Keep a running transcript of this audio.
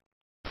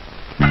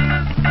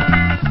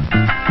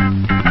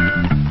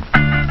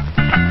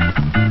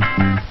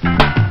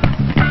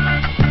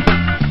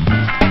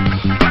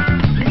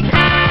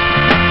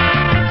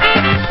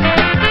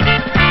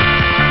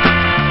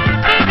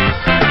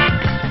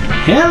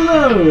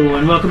Hello,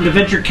 and welcome to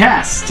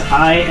VentureCast.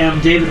 I am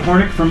David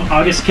Hornick from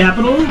August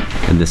Capital.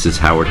 And this is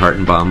Howard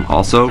Hartenbaum,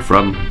 also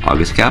from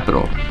August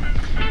Capital.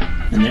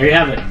 And there you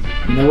have it.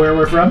 You know where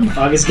we're from?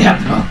 August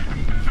Capital.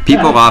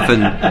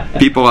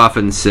 People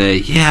often say,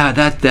 yeah,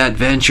 that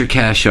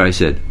VentureCast show. I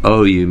said,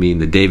 oh, you mean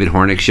the David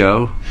Hornick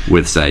show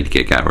with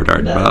sidekick Howard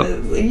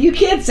Hartenbaum? No, you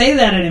can't say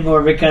that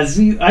anymore because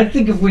I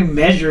think if we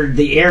measured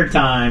the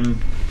airtime,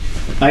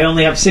 I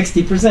only have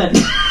 60%.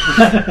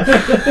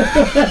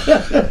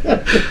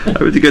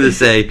 I was going to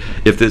say,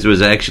 if this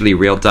was actually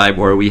real time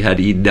or we had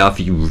enough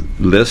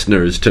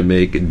listeners to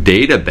make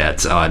data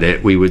bets on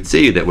it, we would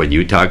see that when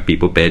you talk,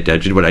 people pay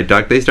attention. When I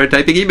talk, they start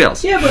typing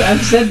emails. Yeah, but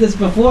I've said this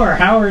before.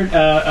 Howard,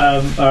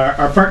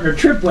 our partner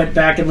Tripp, went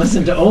back and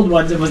listened to old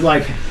ones and was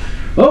like,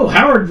 oh,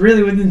 Howard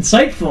really was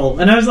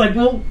insightful. And I was like,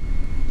 well,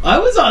 I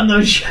was on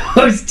those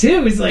shows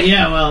too. He's like,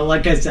 yeah, well,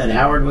 like I said,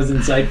 Howard was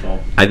insightful.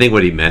 I think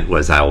what he meant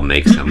was I will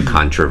make some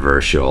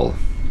controversial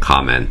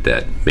comment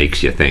that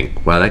makes you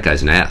think, well, that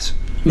guy's an ass.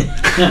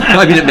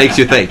 I mean, it makes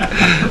you think.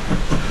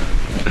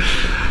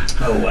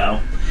 Oh,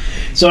 well.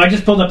 So I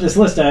just pulled up this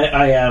list.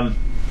 I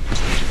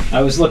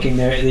was looking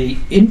there. The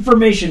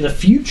information, the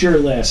future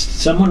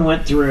list, someone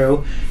went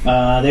through.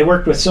 They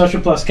worked with Social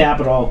Plus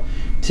Capital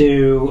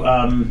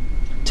to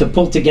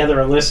pull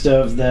together a list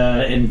of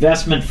the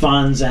investment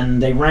funds,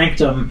 and they ranked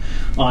them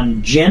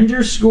on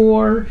gender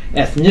score,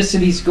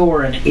 ethnicity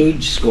score, and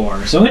age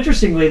score. So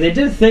interestingly, they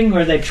did a thing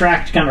where they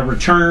tracked kind of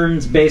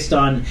returns based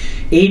on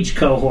age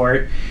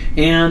cohort,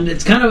 and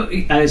it's kind of,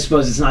 I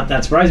suppose it's not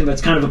that surprising, but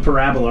it's kind of a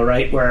parabola,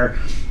 right, where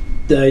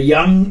the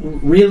young,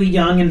 really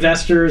young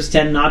investors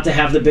tend not to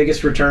have the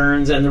biggest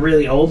returns, and the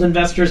really old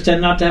investors tend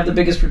not to have the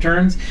biggest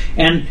returns,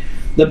 and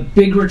the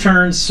big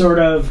returns sort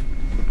of,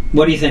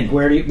 what do you think?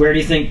 Where do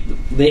you think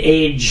the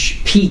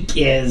age peak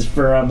is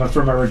from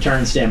a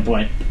return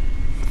standpoint?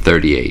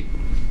 38.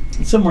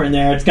 Somewhere in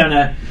there. It's kind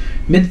of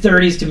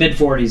mid-30s to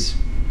mid-40s.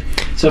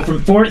 So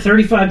from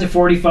 35 to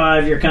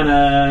 45, you're kind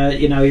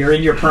of, you're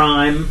in your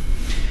prime.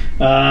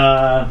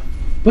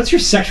 What's your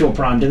sexual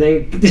prime? Do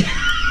they?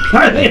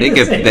 I think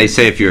if they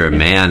say if you're a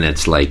man,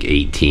 it's like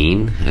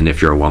 18, and if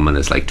you're a woman,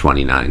 it's like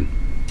 29.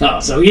 Oh,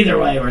 so either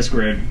way, we're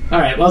screwed. All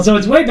right, well, so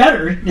it's way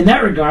better in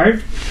that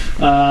regard.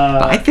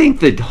 I think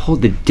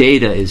the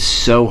data is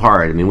so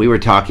hard. I mean, we were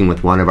talking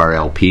with one of our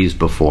LPs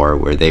before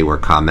where they were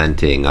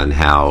commenting on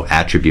how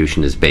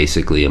attribution is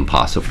basically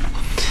impossible.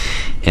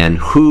 And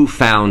who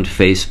found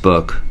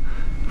Facebook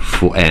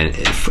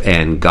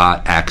and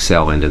got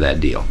Accel into that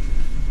deal?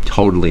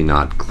 Totally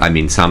not. I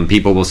mean, some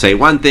people will say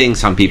one thing,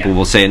 some people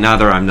will say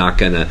another. I'm not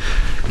going to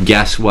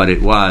guess what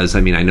it was.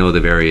 I mean, I know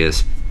the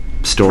various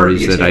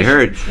stories that I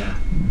heard. Yeah.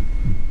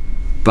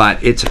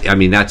 But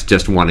that's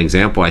just one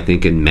example. I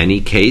think in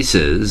many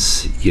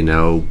cases,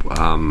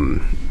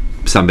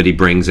 somebody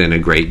brings in a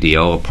great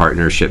deal, a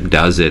partnership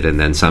does it, and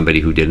then somebody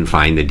who didn't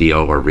find the deal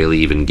or really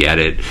even get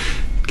it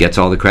gets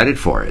all the credit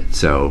for it.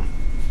 So,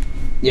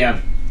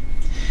 yeah.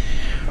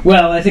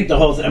 Well, I think the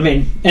whole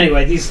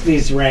anyway,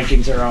 these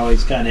rankings are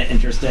always kind of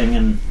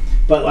interesting,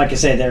 but like I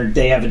say,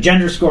 they have a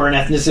gender score, an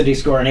ethnicity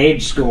score, an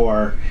age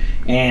score,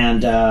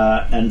 and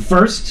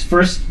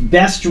first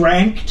best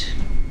ranked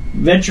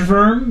venture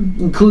firm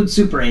includes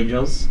Super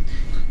Angels.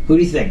 Who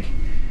do you think?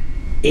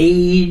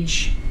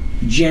 Age,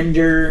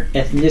 gender,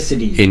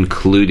 ethnicity.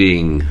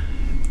 Including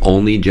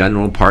only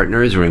general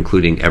partners or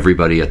including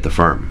everybody at the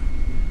firm?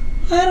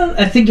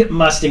 I think it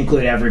must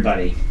include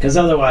everybody, because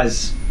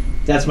otherwise,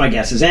 that's my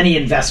guess, is any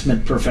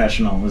investment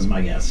professional is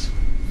my guess.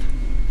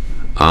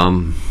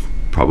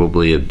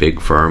 Probably a big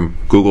firm.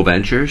 Google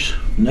Ventures?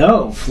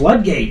 No,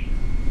 Floodgate.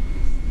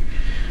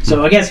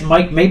 So I guess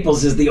Mike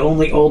Maples is the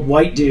only old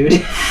white dude,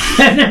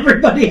 and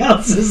everybody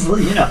else is,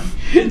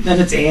 then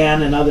it's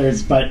Ann and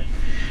others. But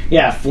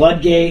yeah,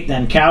 Floodgate,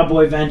 then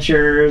Cowboy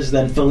Ventures,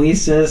 then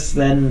Felicis,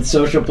 then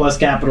Social Plus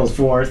Capital's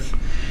fourth.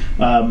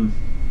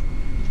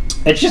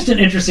 It's just an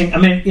interesting,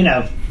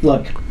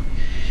 look,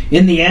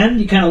 in the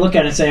end, you kind of look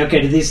at it and say, okay,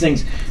 do these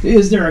things,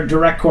 is there a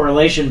direct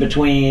correlation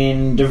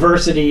between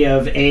diversity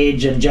of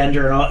age and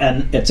gender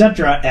and et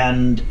cetera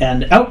and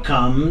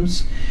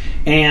outcomes?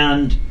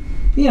 And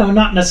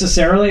not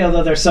necessarily,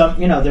 although there's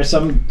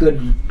some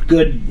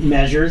good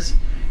measures.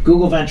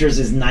 Google Ventures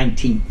is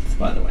 19th,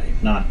 by the way,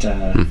 not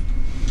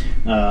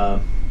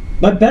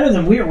but better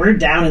than we're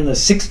down in the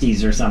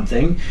 60s or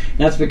something. And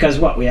that's because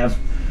we have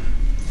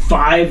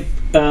 5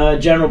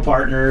 general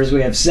partners,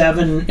 we have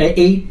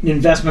 8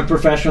 investment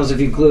professionals if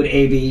you include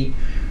AB.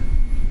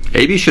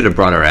 AB should have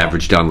brought our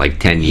average down like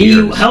 10 years.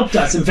 He helped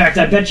us. In fact,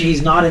 I bet you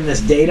he's not in this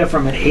data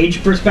from an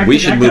age perspective. We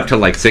should move to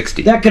like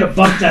 60. That could have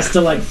bumped us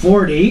to like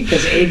 40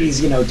 because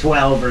AB's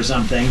 12 or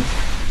something.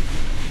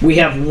 We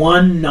have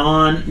one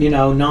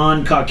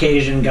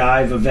non-Caucasian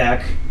guy,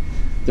 Vivek.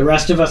 The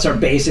rest of us are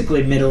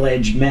basically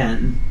middle-aged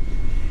men.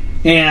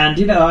 And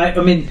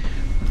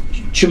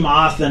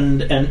Chamath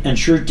and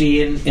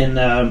Shruti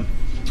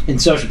in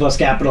Social Plus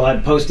Capital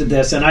had posted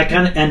this, and I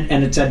kind of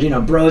and it said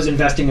bros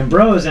investing in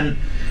bros, and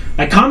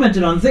I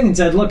commented on the thing and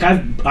said, look,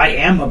 I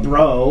am a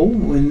bro,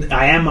 and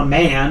I am a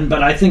man,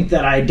 but I think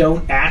that I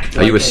don't act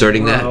like Are you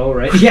asserting a bro,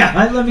 right?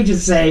 Yeah, let me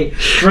just say,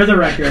 for the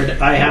record,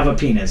 I have a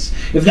penis.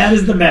 If that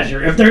is the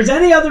measure. If there's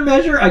any other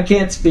measure, I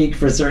can't speak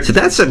for certain. So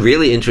that's a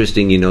really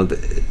interesting,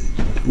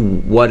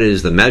 what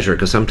is the measure?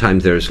 Because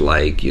sometimes there's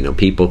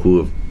people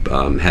who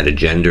have had a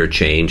gender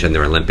change and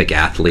they're Olympic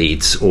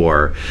athletes,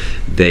 or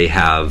they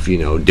have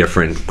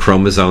different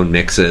chromosome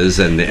mixes,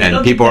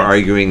 and people are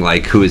arguing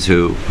who is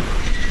who.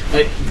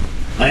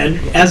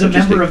 As a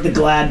member of the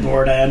GLAAD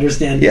board, I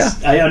understand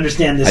this. I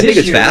understand this. I think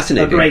issue it's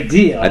fascinating. A great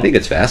deal. I think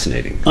it's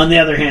fascinating. On the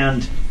other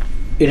hand,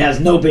 it has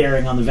no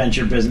bearing on the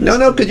venture business.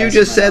 No, because you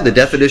just said the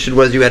definition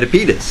was you had a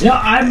penis. No,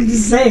 I'm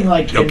just saying,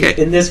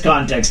 in this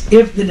context,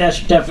 if the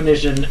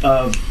definition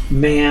of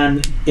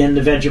man in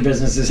the venture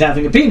business is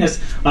having a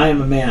penis, I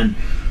am a man.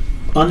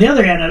 On the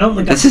other hand, I don't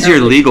think this is your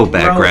legal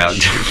background.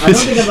 I don't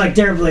think I'm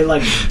terribly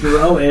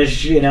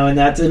bro-ish, and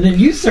that's, and then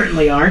you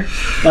certainly aren't.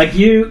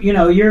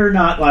 You're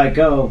not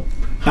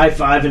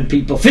high-fiving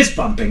people, fist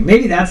bumping.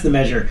 Maybe that's the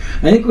measure.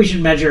 I think we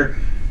should measure,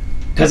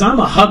 because I'm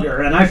a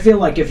hugger, and I feel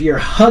like if you're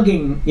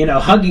hugging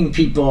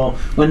people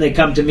when they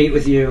come to meet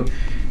with you,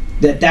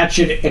 that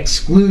should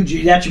exclude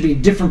you. That should be a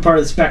different part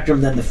of the spectrum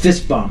than the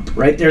fist bump,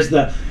 right? There's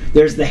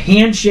the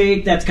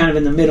handshake, that's kind of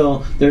in the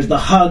middle. There's the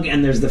hug,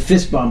 and there's the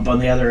fist bump on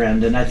the other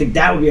end. And I think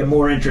that would be a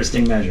more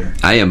interesting measure.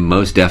 I am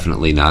most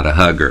definitely not a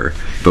hugger,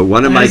 but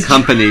one of my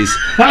companies,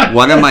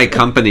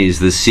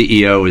 the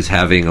CEO is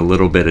having a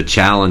little bit of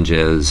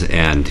challenges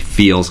and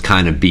feels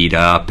kind of beat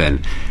up,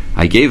 and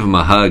I gave him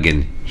a hug,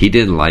 and he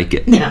didn't like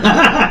it.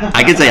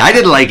 I can say I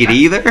didn't like it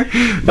either.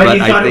 But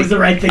you thought it was the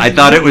right thing to do? I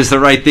thought it was the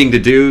right thing to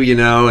do,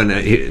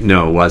 and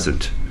no, it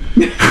wasn't.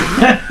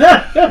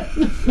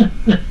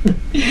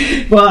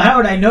 Well,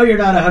 Howard, I know you're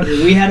not a hugger.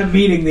 We had a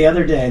meeting the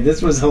other day.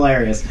 This was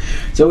hilarious.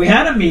 So we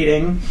had a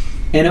meeting,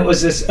 and it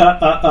was this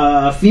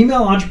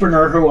female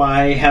entrepreneur who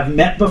I have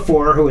met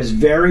before, who is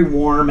very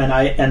warm, and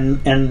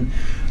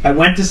I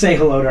went to say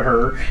hello to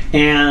her,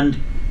 and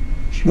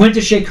went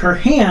to shake her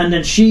hand,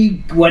 and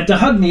she went to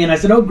hug me, and I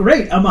said, oh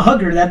great, I'm a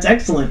hugger, that's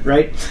excellent,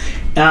 right?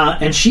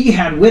 And she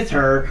had with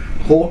her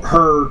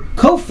her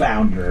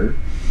co-founder,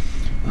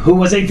 who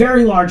was a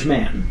very large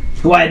man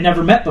who I had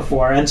never met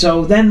before. And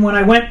so then when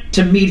I went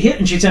to meet him,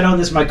 and she said, oh,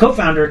 this is my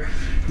co-founder,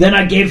 then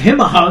I gave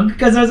him a hug,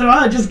 because I said,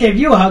 well, I just gave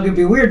you a hug, it'd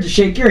be weird to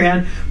shake your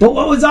hand. But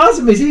what was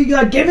awesome is he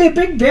gave me a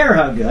big bear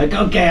hug.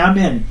 Okay, I'm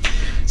in.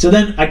 So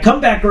then I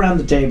come back around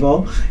the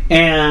table,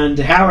 and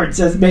Howard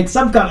makes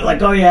some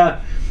comment oh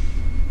yeah,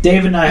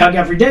 David and I hug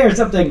every day or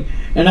something.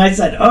 And I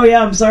said, oh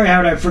yeah, I'm sorry,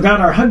 Howard, I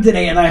forgot our hug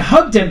today. And I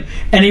hugged him,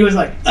 and he was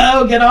like,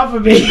 oh, get off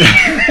of me.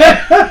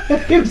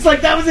 He was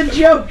like, that was a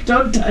joke,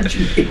 don't touch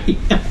me.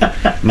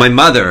 My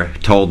mother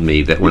told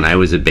me that when I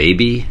was a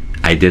baby,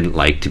 I didn't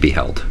like to be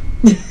held.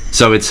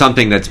 So it's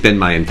something that's been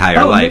my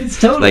entire life. It's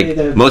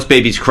totally most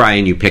babies cry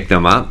and you pick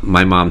them up.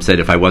 My mom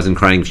said if I wasn't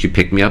crying, if she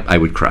picked me up, I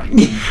would cry.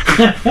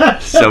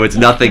 So it's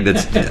nothing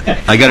that's...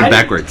 I got it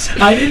backwards.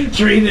 I didn't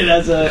treat it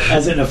as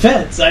an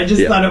offense. I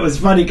just thought it was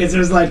funny, because it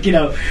was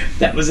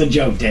that was a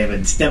joke,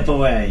 David. Step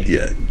away.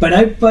 Yeah. But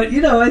I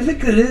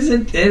think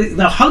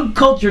the hug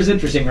culture is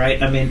interesting,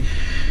 right? I mean,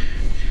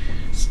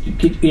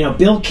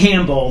 Bill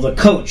Campbell, the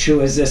coach,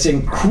 who is this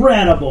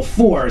incredible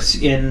force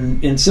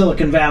in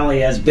Silicon Valley,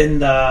 has been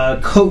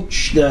the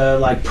coach,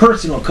 the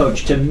personal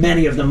coach to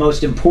many of the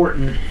most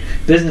important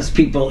business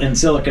people in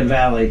Silicon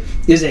Valley,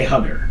 is a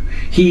hugger.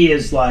 He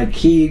is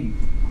he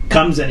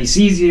comes and he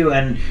sees you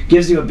and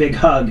gives you a big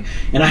hug.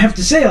 And I have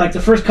to say,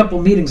 the first couple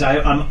of meetings,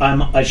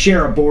 I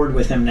share a board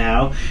with him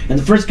now, and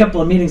the first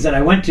couple of meetings that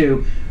I went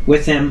to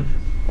with him,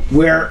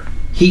 where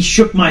he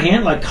shook my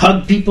hand,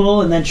 hugged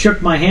people and then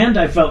shook my hand,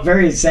 I felt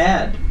very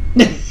sad.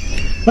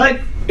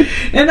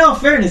 In all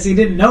fairness, he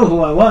didn't know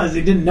who I was.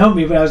 He didn't know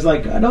me, but I was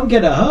like, I don't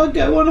get a hug.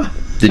 I want to...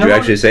 Did you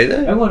actually say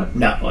that? I want to...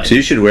 No. So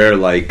you should wear a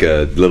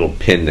little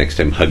pin next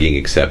time, hugging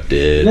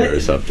accepted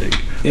or something.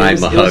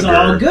 I'm a hugger. It was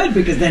all good,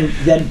 because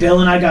then Bill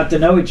and I got to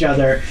know each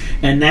other,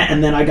 and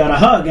then I got a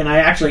hug, and I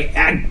actually,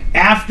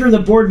 after the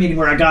board meeting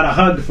where I got a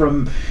hug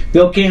from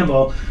Bill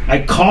Campbell,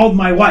 I called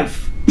my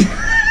wife.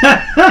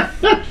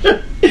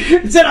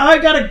 Said, I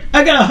got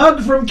a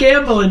hug from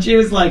Campbell, and she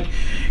was like,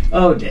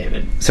 oh,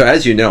 David. So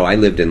as you know, I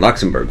lived in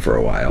Luxembourg for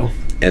a while,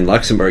 and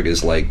Luxembourg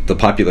is the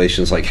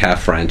population's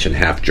half French and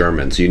half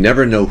German, so you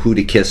never know who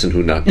to kiss and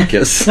who not to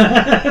kiss.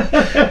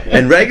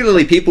 And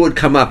regularly people would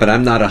come up, and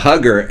I'm not a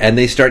hugger, and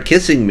they start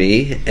kissing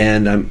me,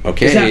 and I'm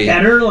okay. Is that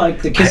better,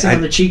 the kissing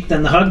on the cheek,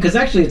 than the hug? Because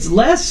actually it's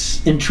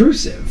less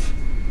intrusive.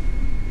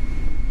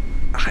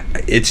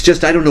 It's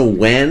just, I don't know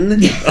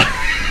when.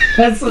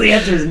 That's the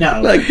answer is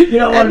no. You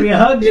don't want to be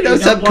hugged.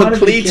 Some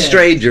complete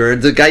stranger.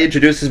 The guy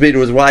introduces me to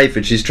his wife,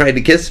 and she's trying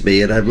to kiss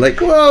me, and I'm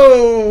like,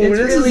 whoa. It's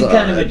really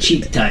kind of a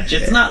cheek touch.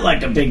 It's not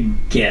like a big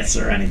kiss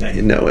or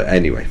anything. No,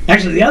 anyway.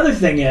 Actually, the other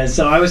thing is,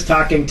 so I was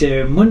talking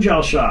to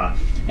Munjal Shah,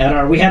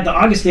 we had the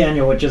August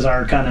annual, which is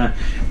our kind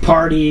of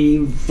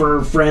party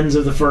for friends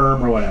of the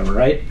firm or whatever,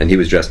 right? And he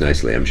was dressed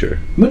nicely, I'm sure.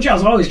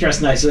 Munjal's always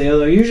dressed nicely,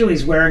 although usually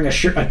he's wearing a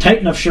tight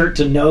enough shirt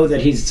to know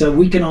that so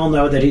we can all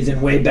know that he's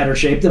in way better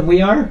shape than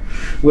we are.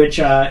 Which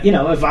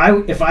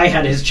if I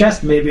had his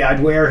chest, maybe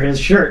I'd wear his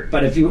shirt.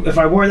 But if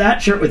I wore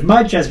that shirt with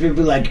my chest, people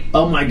would be like,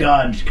 "Oh my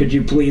God, could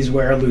you please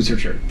wear a looser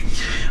shirt?"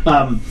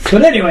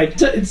 But anyway,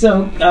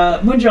 so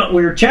Munjal,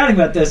 we were chatting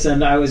about this,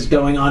 and I was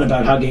going on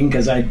about hugging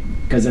because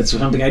it's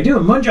something I do.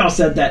 And Munjal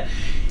said that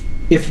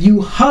if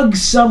you hug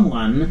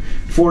someone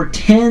for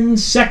 10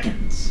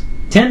 seconds,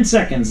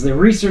 the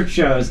research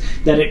shows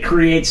that it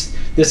creates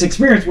this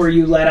experience where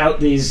you let out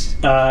these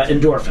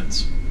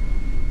endorphins.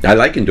 I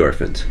like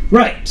endorphins.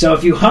 Right. So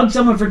if you hug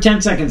someone for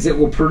 10 seconds, it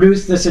will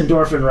produce this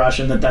endorphin rush,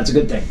 and that's a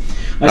good thing.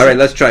 All right,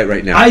 let's try it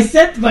right now. I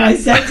said,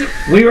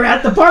 we were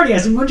at the party. I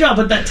said, Munjal,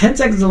 but that 10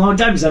 seconds is a long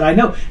time. He said, I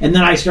know. And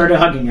then I started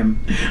hugging him.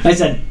 I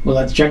said, well,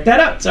 let's check that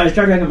out. So I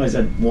started hugging him. I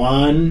said,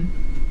 1,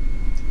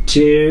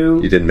 2.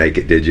 You didn't make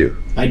it, did you?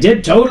 I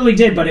totally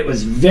did, but it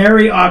was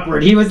very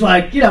awkward. He was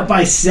like,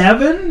 by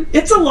 7,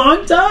 it's a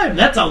long time.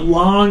 That's a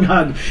long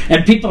hug.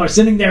 And people are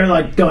sitting there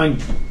like going,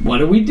 what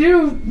do we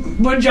do?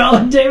 Munjal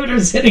and David are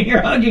sitting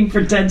here hugging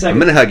for 10 seconds. I'm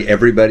going to hug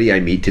everybody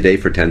I meet today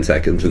for 10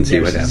 seconds and see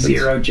what happens.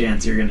 There's 0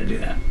 chance you're going to do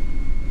that.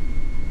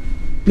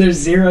 There's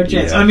 0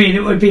 chance. Yeah. I mean,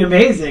 it would be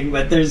amazing,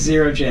 but there's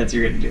 0 chance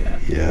you're going to do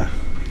that. Yeah,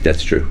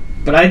 that's true.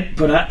 But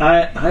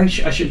I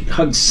should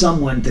hug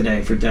someone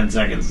today for 10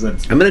 seconds.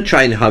 I'm going to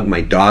try and hug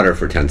my daughter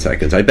for 10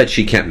 seconds. I bet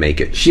she can't make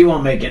it. She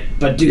won't make it,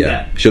 but do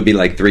that. She'll be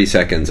like 3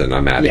 seconds and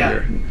I'm out of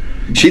here.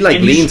 She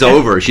leans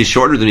over. She's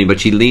shorter than me, but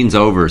she leans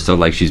over, so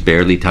like she's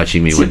barely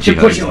touching me when she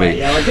hugs me.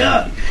 Yeah,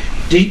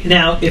 like,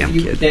 now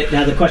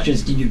the question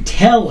is, do you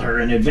tell her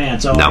in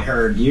advance? Oh, no. I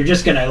heard. You're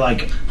just going to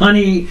like,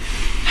 honey,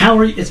 how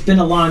are you? It's been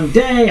a long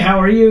day. How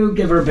are you?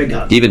 Give her a big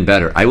hug. Even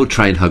better, I will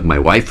try and hug my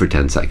wife for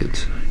 10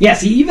 seconds. Yeah,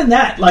 see, even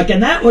that,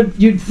 and that would,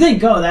 you'd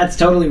think, oh, that's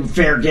totally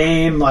fair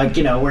game,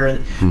 we're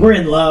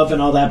in love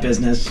and all that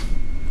business.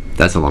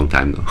 That's a long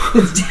time, though.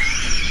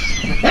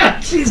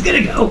 She's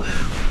gonna go,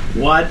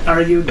 what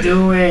are you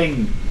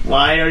doing?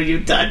 Why are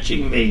you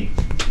touching me?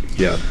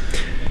 Yeah.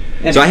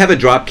 And so I have a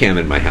drop cam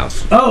in my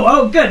house.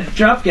 Oh, good,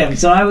 drop cam.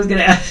 So I was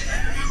gonna ask,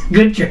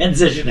 good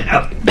transition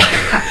out.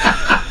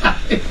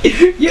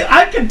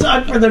 I could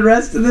talk for the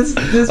rest of this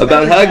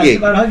about hugging.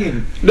 About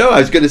hugging. No, I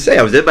was going to say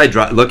I was in my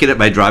looking at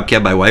my drop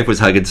cam. My wife was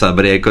hugging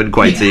somebody. I couldn't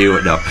quite see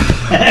who. No,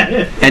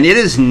 and it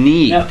is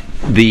neat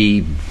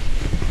the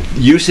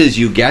uses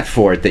you get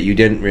for it that you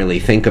didn't really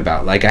think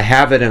about. Like I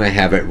have it and I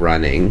have it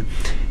running,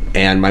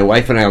 and my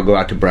wife and I will go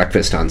out to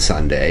breakfast on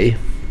Sunday,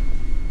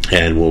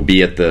 and we'll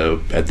be at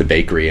the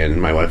bakery,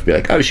 and my wife will be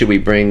like, "Oh, should we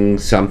bring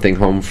something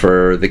home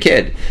for the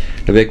kid?"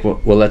 I'll be like,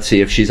 "Well, let's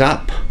see if she's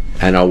up."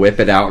 And I'll whip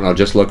it out and I'll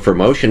just look for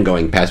motion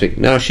going past me.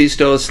 No, she's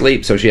still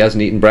asleep, so she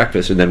hasn't eaten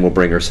breakfast, and then we'll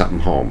bring her something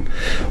home.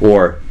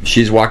 Or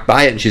she's walked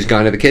by it and she's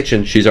gone to the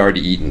kitchen, she's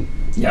already eaten.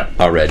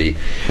 Already.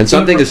 And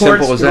something as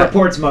simple as that. It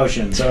reports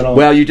motion. So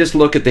well, you just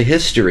look at the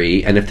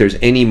history, and if there's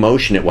any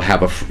motion, it will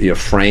have a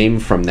frame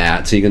from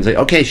that. So you can say,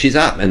 okay, she's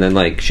up, and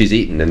then she's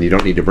eaten, and you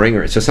don't need to bring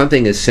her. So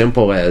something as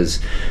simple as,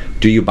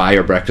 do you buy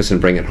her breakfast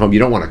and bring it home? You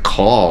don't want to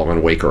call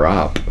and wake her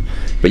up.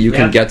 But you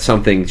can get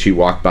something. She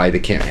walked by the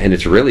camp, and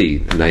it's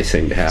really a nice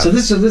thing to have.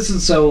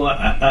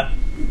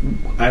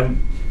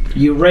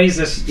 You raise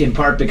this in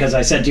part because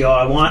I said to you,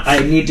 I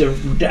need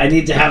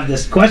to have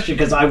this question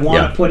because I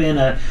want to put in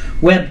a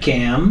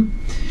webcam,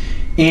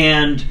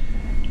 and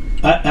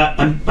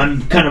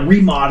I'm kind of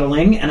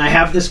remodeling, and I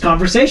have this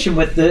conversation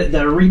with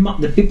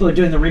the people who are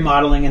doing the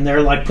remodeling, and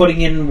they're like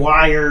putting in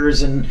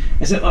wires, and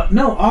I said,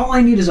 no, all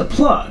I need is a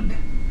plug.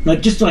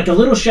 Just like a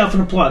little shelf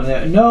and a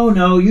plug.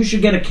 No, you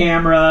should get a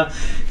camera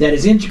that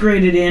is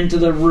integrated into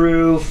the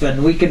roof,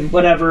 and we can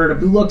whatever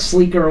to look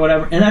sleeker or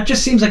whatever. And that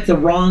just seems like the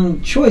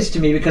wrong choice to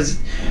me,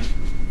 because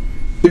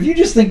if you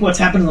just think what's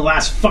happened in the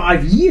last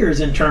 5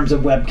 years in terms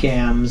of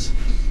webcams,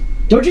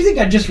 don't you think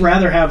I'd just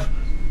rather have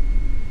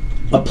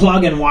a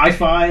plug and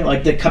Wi-Fi,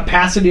 like the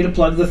capacity to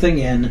plug the thing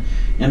in,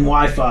 and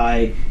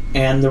Wi-Fi,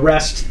 and the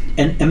rest?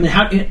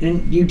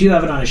 And you do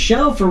have it on a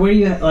shelf, or where do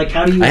you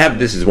how do you? I have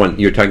this is one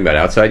you're talking about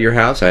outside your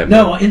house.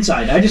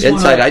 Inside. I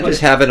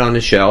just have it on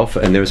a shelf,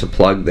 and there's a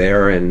plug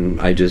there,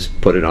 and I just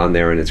put it on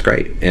there, and it's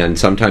great. And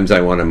sometimes I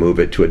want to move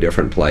it to a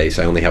different place.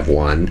 I only have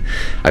one.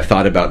 I've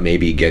thought about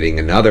maybe getting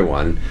another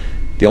one.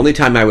 The only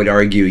time I would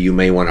argue you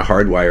may want to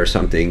hardwire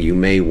something, you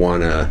may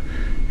want to,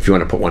 if you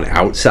want to put one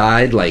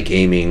outside, like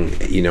aiming,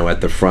 at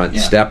the front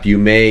step, you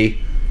may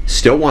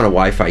still want a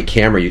Wi-Fi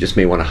camera. You just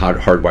may want to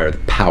hardwire the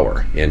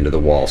power into the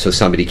wall so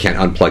somebody can't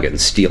unplug it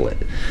and steal it.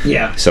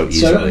 Yeah. So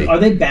easily. So are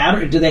they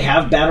battery? Do they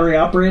have battery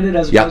operated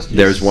as opposed to?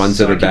 There's ones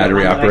that are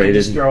battery operated.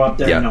 Just throw up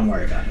there and don't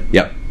worry about it.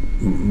 Yep.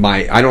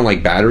 I don't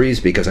like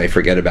batteries because I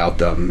forget about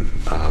them.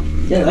 I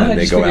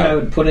just figured I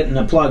would put it in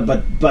a plug,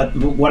 but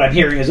what I'm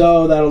hearing is,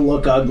 that'll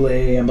look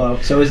ugly and blah.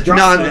 So is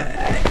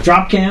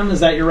Dropcam? Is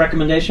that your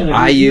recommendation?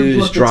 I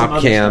use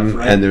Dropcam,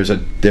 right? And there's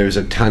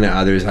a ton of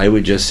others. I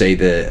would just say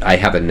that I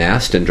have a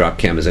Nest, and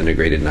Dropcam is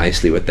integrated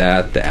nicely with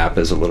that. The app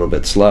is a little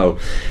bit slow.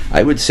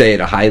 I would say at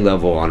a high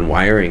level on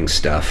wiring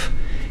stuff,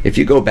 if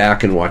you go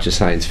back and watch a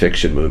science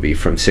fiction movie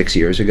from 6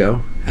 years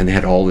ago, and they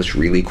had all this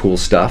really cool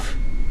stuff,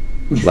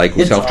 like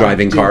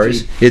self-driving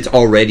cars, it's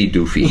already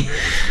doofy.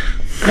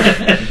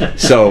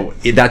 So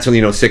that's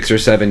only 6 or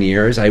 7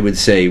 years. I would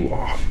say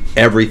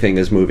everything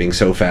is moving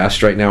so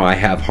fast right now. I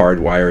have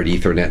hardwired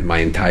Ethernet in my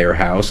entire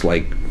house,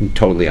 like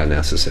totally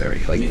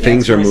unnecessary. Like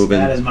things are moving.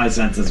 That is my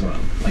sense as well.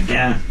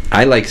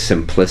 I like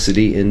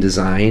simplicity in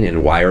design,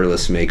 and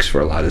wireless makes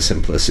for a lot of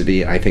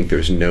simplicity. I think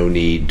there's no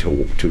need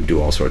to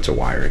do all sorts of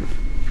wiring.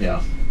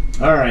 Yeah.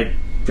 All right.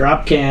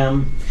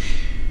 Dropcam.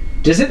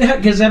 Does it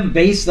have a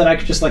base that I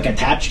could just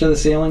attach to the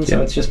ceiling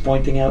so it's just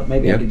pointing out?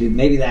 Maybe I could do.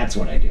 Maybe that's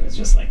what I do. It's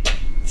just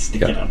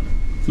stick it up.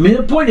 I mean,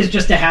 the point is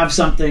just to have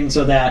something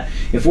so that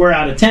if we're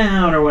out of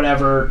town or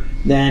whatever,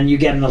 then you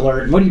get an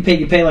alert. What do you pay?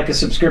 You pay a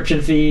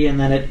subscription fee, and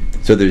then it.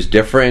 So there's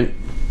different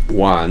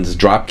ones.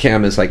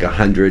 Dropcam is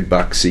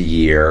 $100 a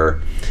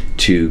year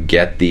to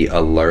get the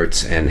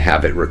alerts and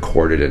have it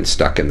recorded and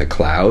stuck in the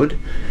cloud.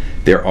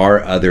 There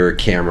are other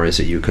cameras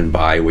that you can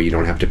buy where you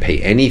don't have to pay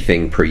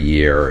anything per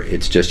year.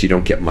 It's just you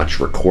don't get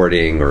much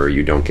recording, or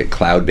you don't get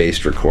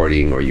cloud-based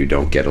recording, or you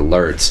don't get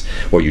alerts,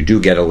 or you do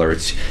get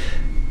alerts.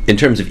 In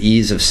terms of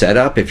ease of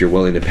setup, if you're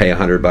willing to pay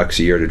 $100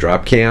 a year to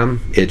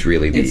Dropcam, it's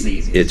really easy.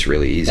 It's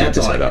really easy to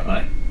set up.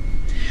 But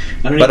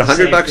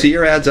 $100 a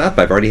year adds up.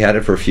 I've already had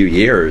it for a few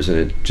years,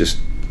 and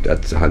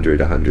that's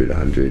 100,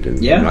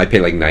 and I pay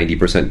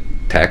 90%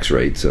 tax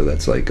rate, so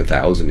that's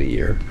 $1,000 a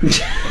year.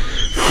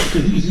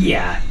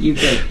 Yeah, you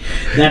pay.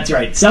 That's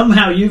right.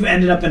 Somehow you've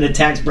ended up in a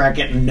tax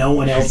bracket and no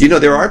one else.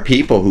 There are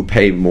people who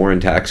pay more in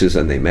taxes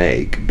than they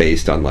make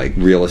based on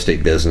real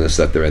estate business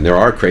that they're in. There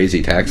are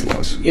crazy tax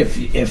laws.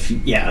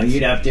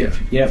 You'd have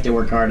to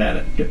work hard at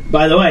it.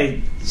 By the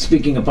way,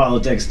 speaking of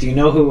politics, do you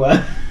know who?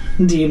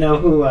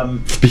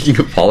 Speaking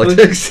of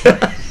politics.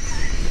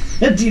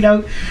 Do you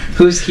know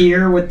who's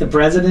here with the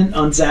president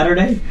on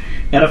Saturday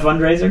at a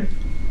fundraiser?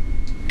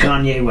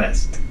 Kanye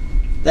West.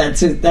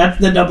 That's it. That's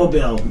the double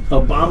bill.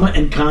 Obama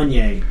and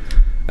Kanye.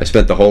 I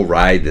spent the whole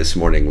ride this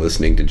morning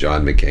listening to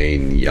John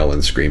McCain yell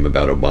and scream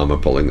about Obama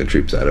pulling the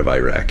troops out of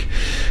Iraq.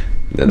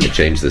 Then they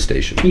changed the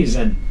station. He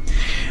said,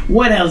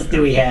 "What else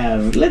do we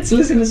have? Let's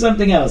listen to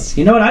something else."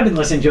 You know what I've been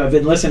listening to? I've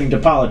been listening to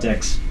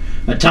politics.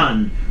 A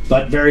ton,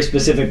 but very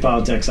specific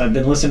politics. I've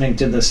been listening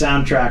to the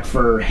soundtrack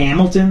for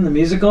Hamilton, the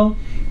musical.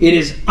 It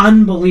is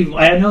unbelievable.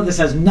 I know this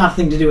has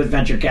nothing to do with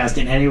VentureCast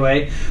in any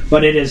way,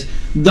 but it is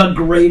the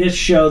greatest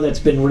show that's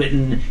been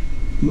written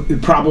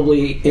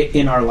probably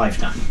in our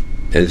lifetime.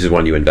 And this is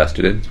one you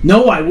invested in?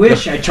 No, I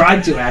wish. I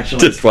tried to,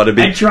 actually. I just want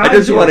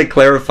to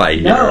clarify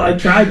here. No, I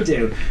tried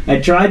to. I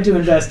tried to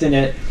invest in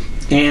it,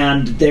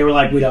 and they were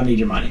like, "We don't need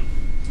your money."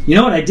 You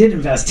know what I did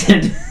invest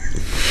in?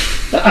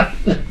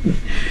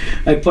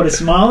 I put a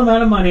small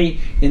amount of money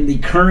in the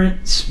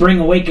current Spring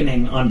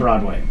Awakening on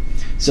Broadway.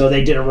 So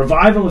they did a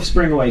revival of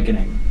Spring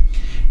Awakening.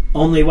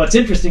 Only what's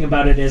interesting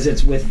about it is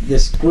it's with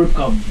this group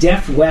called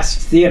Deaf West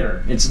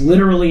Theater. It's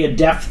literally a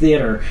deaf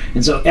theater.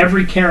 And so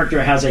every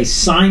character has a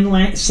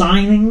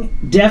signing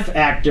deaf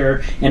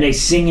actor and a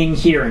singing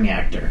hearing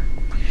actor.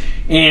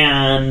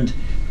 And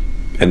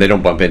they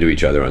don't bump into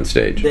each other on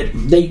stage.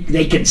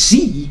 They can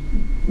see.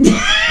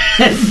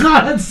 It's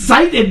not a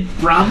sighted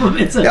problem.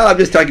 I'm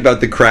just talking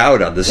about the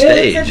crowd on the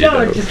stage. It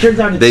just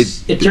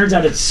turns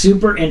out it's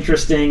super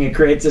interesting. It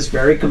creates this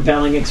very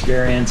compelling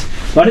experience.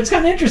 But it's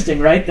kind of interesting,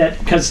 right? That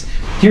because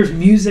here's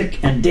music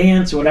and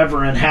dance,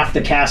 whatever, and half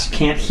the cast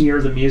can't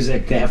hear the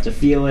music. They have to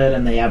feel it,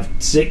 and they have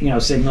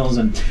signals.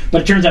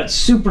 But it turns out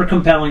super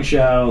compelling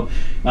show.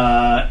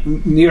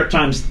 New York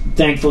Times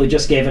thankfully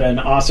just gave it an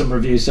awesome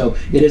review. So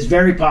it is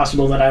very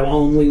possible that I will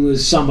only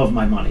lose some of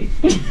my money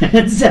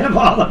instead of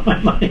all of my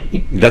money.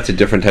 That's a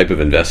different type of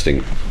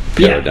investing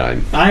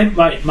paradigm. Yeah.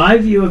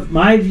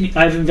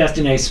 I've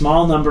invested in a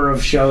small number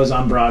of shows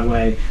on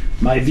Broadway.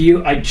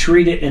 I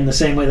treat it in the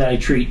same way that I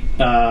treat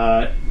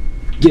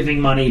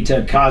giving money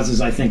to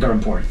causes I think are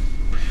important.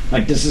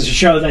 This is a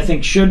show that I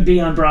think should be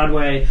on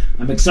Broadway.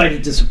 I'm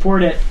excited to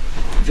support it.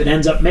 If it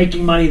ends up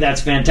making money,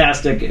 that's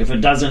fantastic. If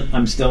it doesn't,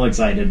 I'm still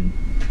excited.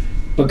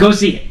 But go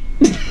see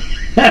it.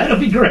 That'll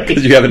be great.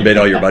 Because you haven't made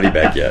all your money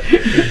back yet.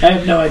 I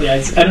have no idea.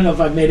 I don't know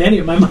if I've made any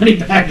of my money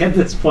back at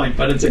this point,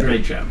 but it's a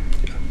great show.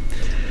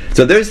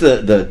 So there's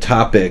the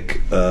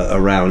topic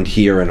around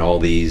here and all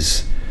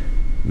these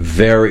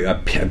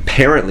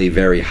apparently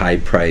very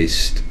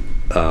high-priced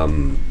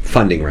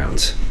funding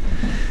rounds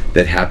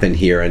that happen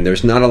here, and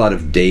there's not a lot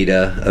of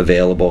data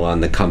available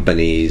on the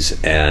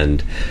companies,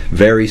 and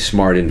very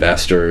smart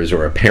investors,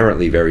 or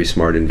apparently very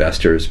smart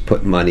investors,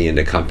 put money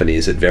into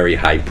companies at very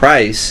high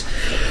price.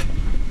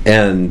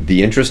 And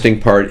the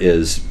interesting part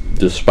is,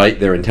 despite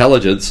their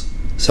intelligence,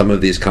 some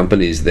of these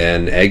companies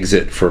then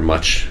exit for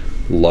much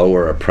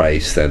lower a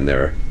price than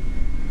their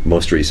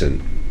most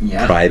recent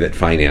private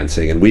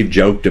financing, and we've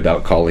joked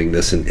about calling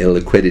this an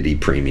illiquidity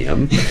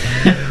premium,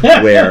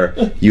 where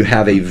you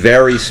have a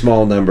very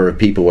small number of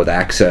people with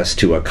access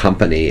to a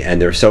company,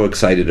 and they're so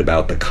excited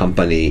about the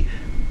company,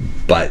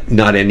 but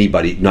not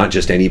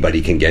just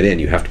anybody can get in.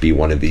 You have to be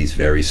one of these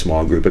very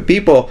small group of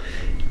people,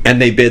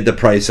 and they bid the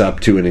price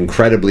up to an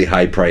incredibly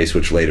high price,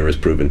 which later has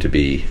proven to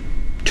be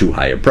too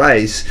high a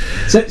price.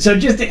 So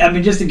just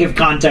to give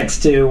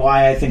context to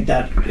why I think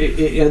that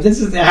this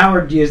is,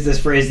 Howard used this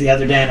phrase the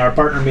other day in our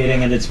partner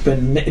meeting, and it's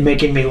been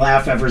making me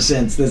laugh ever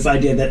since. This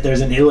idea that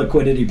there's an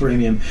illiquidity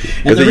premium,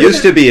 because there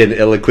used to be an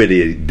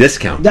illiquidity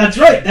discount. That's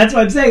right. That's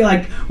what I'm saying.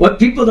 Like, what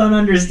people don't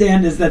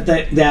understand is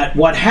that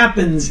what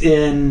happens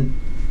in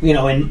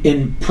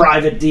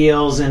private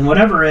deals and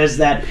whatever is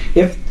that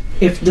if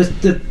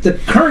the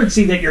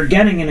currency that you're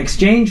getting in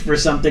exchange for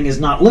something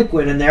is not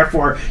liquid, and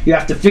therefore you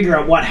have to figure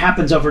out what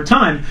happens over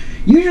time,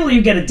 usually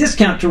you get a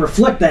discount to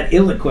reflect that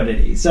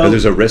illiquidity. So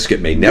there's a risk it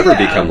may never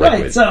become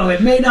liquid. Right. So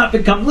it may not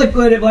become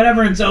liquid,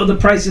 whatever, and so the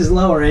price is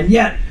lower. And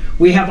yet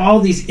we have all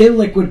these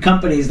illiquid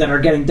companies that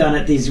are getting done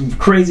at these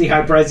crazy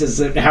high prices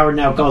that Howard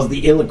now calls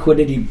the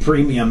illiquidity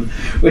premium,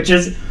 which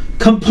is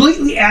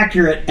completely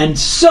accurate and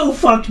so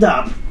fucked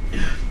up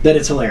that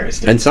it's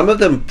hilarious. And some of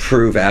them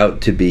prove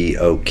out to be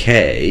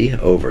okay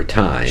over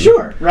time.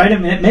 Sure, right? I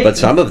mean, it may, but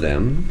some of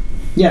them,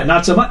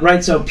 not so much.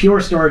 Right? So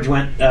Pure Storage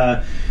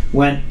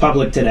went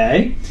public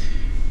today.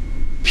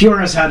 Pure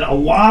has had a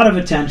lot of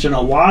attention, a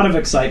lot of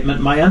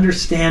excitement. My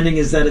understanding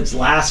is that its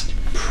last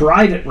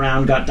private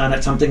round got done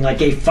at something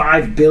like a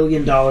 $5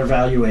 billion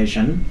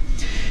valuation.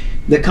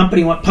 The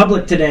company went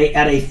public today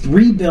at a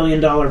 $3 billion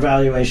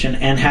valuation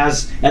and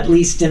has, at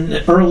least in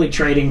the early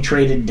trading,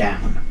 traded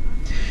down.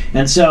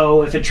 And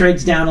so if it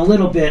trades down a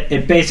little bit,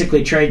 it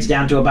basically trades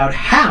down to about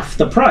half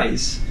the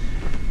price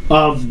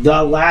of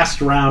the last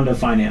round of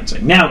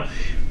financing. Now,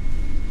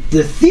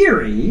 the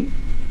theory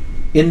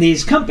in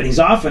these companies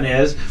often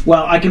is,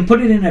 well, I can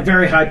put it in a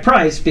very high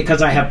price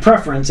because I have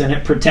preference and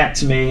it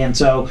protects me. And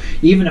so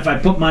even if I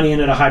put money in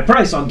at a high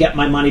price, I'll get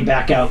my money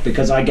back out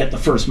because I get the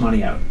first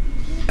money out.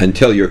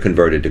 Until you're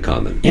converted to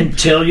common.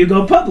 Until you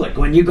go public.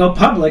 When you go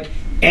public,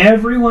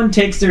 everyone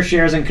takes their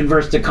shares and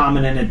converts to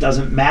common, and it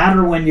doesn't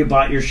matter when you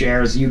bought your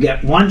shares. You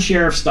get one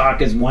share of stock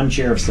as one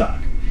share of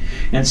stock.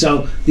 And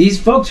so these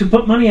folks who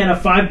put money at a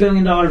 $5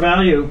 billion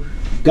value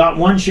got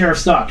one share of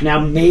stock.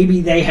 Now,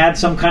 maybe they had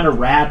some kind of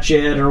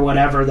ratchet or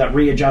whatever that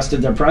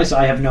readjusted their price.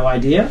 I have no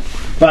idea.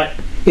 But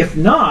if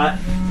not,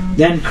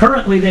 then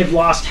currently they've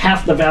lost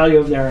half the value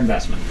of their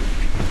investment.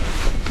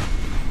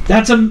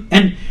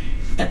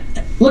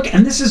 Look,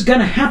 and this is going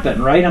to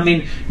happen, right? I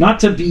mean,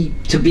 not to be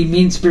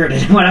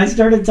mean-spirited. When I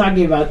started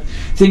talking about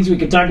things we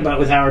could talk about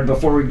with Howard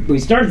before we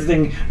started the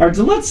thing, Howard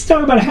said, let's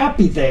talk about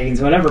happy things,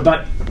 whatever.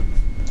 But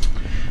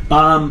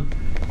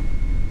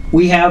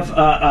we have,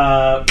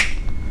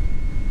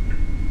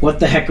 what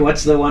the heck,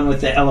 what's the one with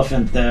the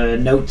elephant, the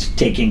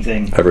note-taking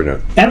thing?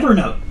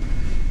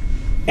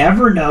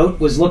 Evernote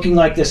was looking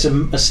like this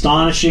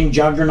astonishing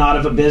juggernaut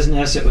of a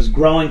business. It was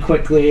growing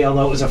quickly,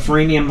 although it was a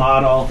freemium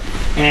model,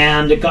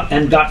 and it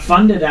got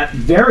funded at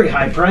very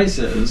high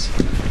prices.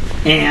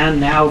 And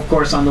now, of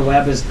course, on the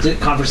web is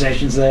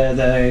conversations.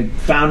 The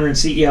founder and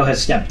CEO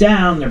has stepped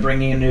down. They're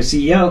bringing a new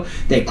CEO.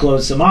 They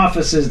closed some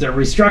offices. They're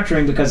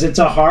restructuring because it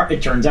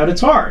turns out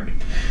it's hard.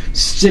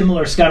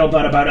 Similar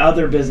scuttlebutt about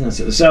other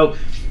businesses. So,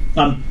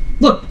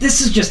 look, this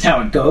is just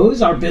how it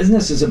goes. Our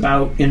business is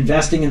about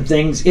investing in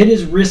things. It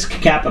is risk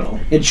capital.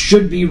 It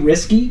should be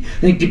risky. I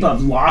think people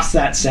have lost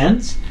that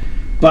sense.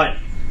 But,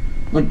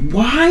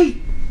 why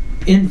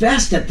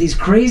invest at these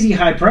crazy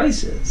high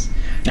prices?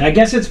 And I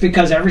guess it's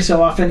because every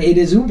so often it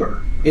is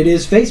Uber. It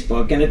is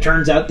Facebook. And it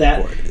turns out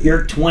that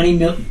your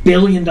 $20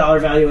 billion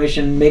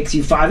valuation makes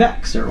you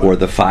 5x. Or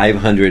the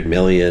 $500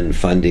 million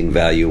funding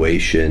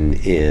valuation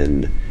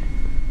in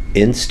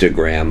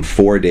Instagram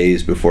 4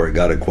 days before it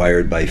got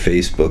acquired by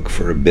Facebook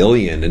for $1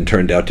 billion and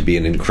turned out to be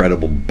an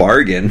incredible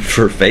bargain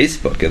for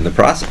Facebook in the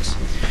process.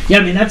 Yeah,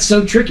 I mean, that's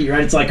so tricky,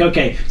 right? It's like,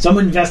 okay,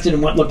 someone invested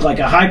in what looked like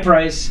a high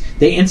price.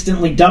 They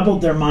instantly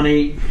doubled their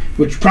money,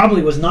 which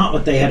probably was not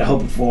what they had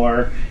hoped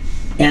for.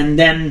 And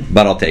then,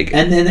 but I'll take it.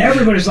 And then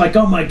everybody's like,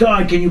 "Oh my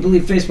God, can you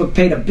believe Facebook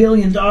paid $1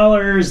 billion?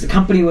 The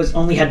company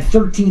only had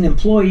 13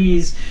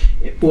 employees.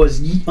 It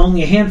was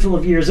only a handful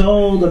of years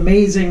old.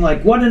 Amazing!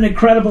 Like, what an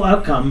incredible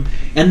outcome!"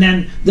 And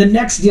then the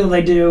next deal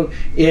they do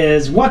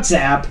is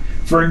WhatsApp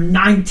for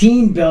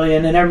 $19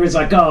 billion, and everybody's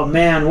like, "Oh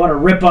man, what a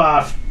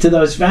ripoff to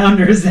those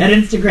founders that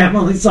Instagram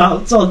only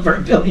sold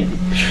for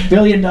 $1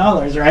 billion,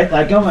 right?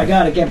 Like, oh my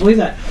God, I can't believe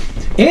that."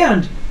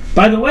 And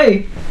by the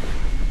way.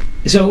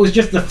 So it was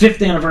just the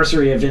 5th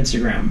anniversary of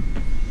Instagram.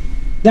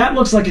 That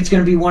looks like it's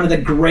going to be one of the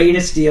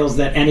greatest deals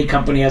that any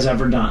company has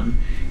ever done.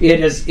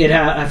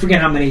 I forget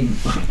how many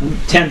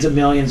tens of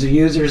millions of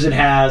users it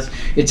has.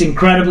 It's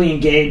incredibly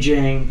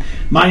engaging.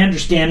 My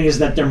understanding is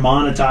that they're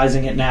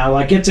monetizing it now.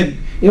 Like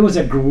it was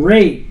a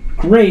great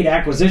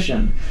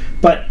acquisition.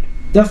 But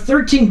the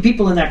 13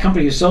 people in that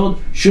company who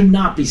sold should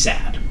not be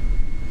sad.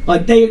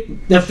 Like,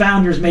 the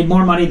founders made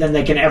more money than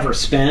they can ever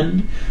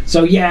spend.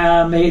 So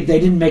yeah, they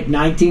didn't make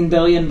 $19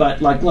 billion,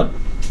 but like, look,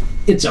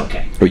 it's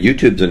okay. Or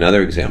YouTube's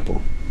another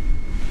example.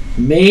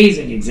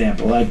 Amazing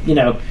example. Like, you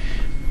know,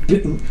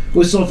 it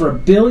was sold for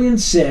 $1.6 billion.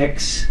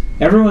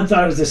 Everyone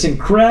thought it was this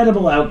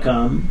incredible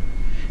outcome.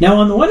 Now,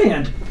 on the one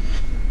hand,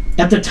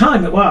 at the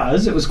time it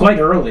was quite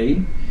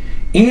early,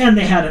 and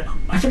they had,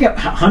 I forget,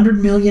 $100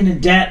 million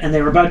in debt, and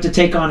they were about to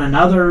take on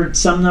another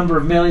some number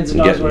of millions of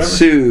dollars, getting whatever.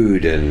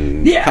 Sued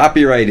and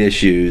copyright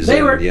issues.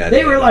 They were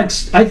like,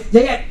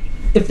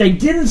 if they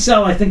didn't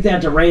sell, I think they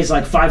had to raise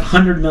like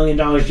 $500 million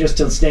just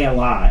to stay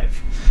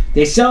alive.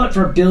 They sell it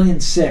for $1.6 billion,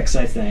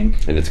 I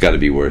think, and it's got to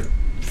be worth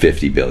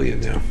 $50 billion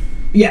now.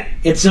 Yeah,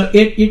 it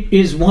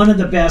is one of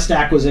the best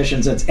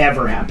acquisitions that's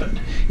ever happened.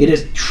 It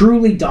is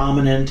truly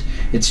dominant.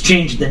 It's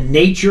changed the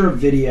nature of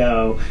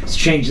video. It's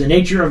changed the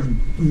nature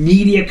of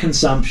media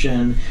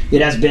consumption.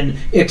 It has been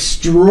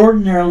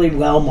extraordinarily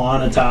well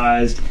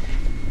monetized.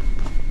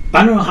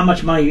 I don't know how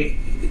much money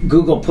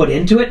Google put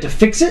into it to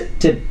fix it,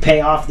 to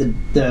pay off the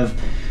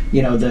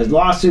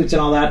lawsuits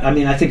and all that. I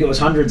mean, I think it was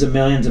hundreds of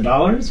millions of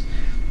dollars.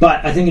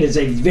 But I think it is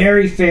a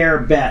very fair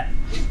bet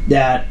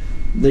that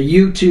the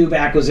YouTube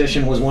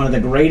acquisition was one of the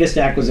greatest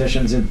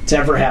acquisitions that's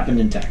ever happened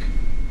in tech.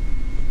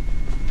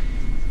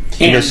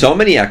 And so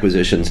many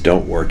acquisitions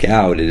don't work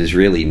out. It is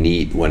really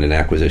neat when an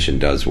acquisition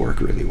does work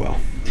really well.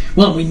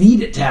 Well, we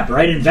need it to happen,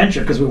 right, in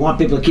venture, because we want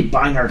people to keep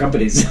buying our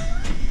companies.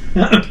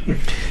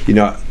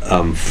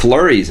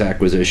 Flurry's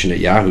acquisition at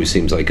Yahoo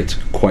seems like it's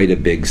quite a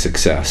big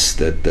success.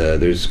 That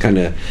there's kind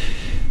of,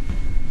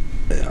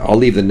 I'll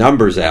leave the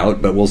numbers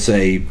out, but we'll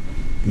say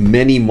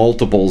many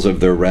multiples of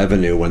their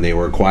revenue when they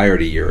were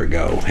acquired a year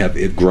ago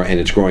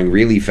and it's growing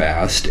really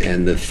fast.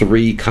 And the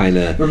three kind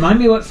of remind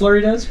me what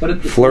Flurry does.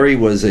 Flurry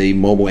was a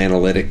mobile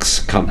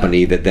analytics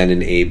company that then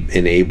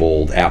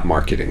enabled app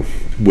marketing,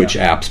 which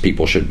apps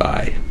people should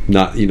buy.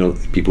 Not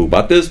people who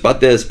bought this,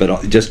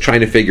 but just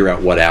trying to figure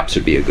out what apps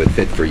would be a good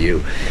fit for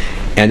you.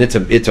 And it's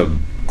a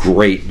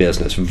great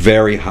business,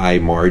 very high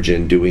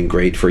margin, doing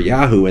great for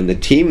Yahoo. And the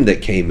team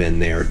that came in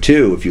there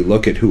too, if you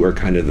look at who are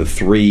kind of the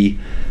three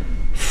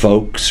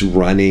folks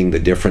running the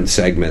different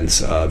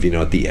segments of,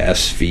 at the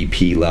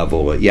SVP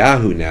level at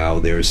Yahoo now,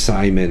 there's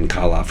Simon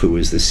Khalaf, who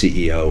is the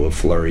CEO of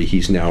Flurry.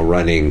 He's now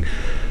running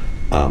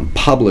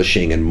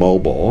publishing and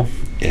mobile.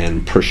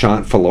 And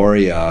Prashant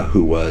Faloria,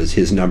 who was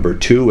his number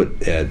two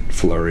at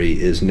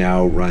Flurry, is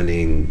now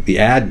running the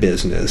ad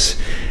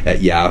business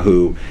at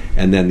Yahoo.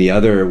 And then the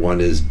other one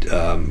is,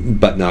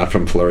 but not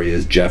from Flurry,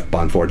 is Jeff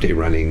Bonforte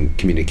running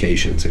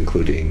communications,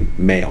 including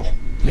mail.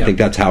 I think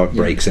that's how it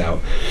breaks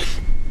out.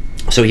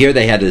 So here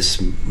they had this,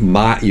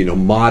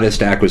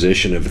 modest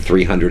acquisition of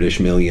 $300-ish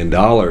million,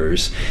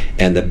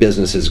 and the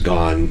business has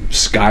gone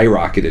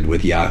skyrocketed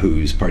with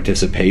Yahoo's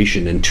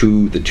participation. And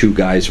the two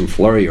guys from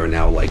Flurry are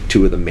now like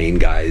two of the main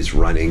guys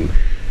running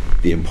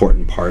the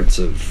important parts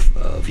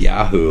of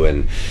Yahoo,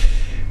 and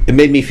it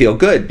made me feel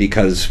good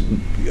because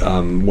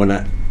when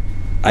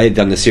I had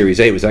done the Series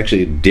A, it was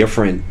actually a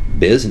different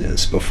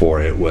business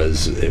before. It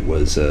was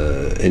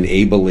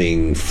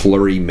enabling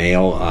Flurry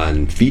mail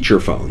on feature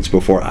phones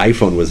before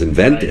iPhone was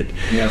invented.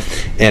 Right. Yeah.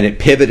 And it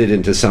pivoted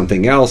into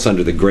something else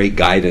under the great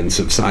guidance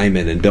of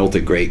Simon and built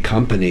a great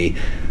company.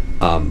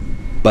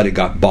 But it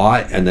got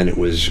bought, and then it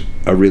was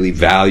a really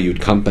valued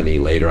company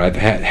later. I've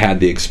had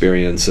the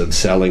experience of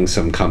selling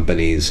some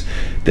companies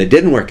that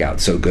didn't work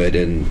out so good,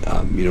 and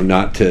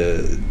not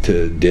to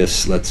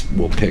diss.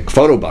 We'll pick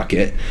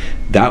PhotoBucket.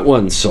 That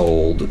one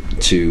sold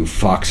to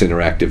Fox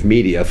Interactive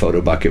Media.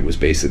 PhotoBucket was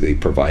basically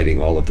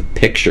providing all of the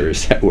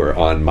pictures that were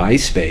on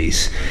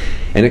MySpace.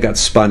 And it got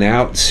spun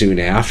out soon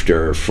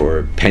after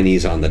for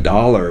pennies on the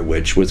dollar,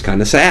 which was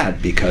kind of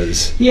sad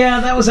because...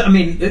 Yeah, that was... I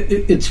mean,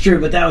 it's true,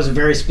 but that was a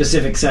very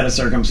specific set of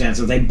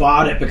circumstances. They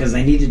bought it because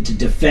they needed to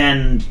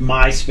defend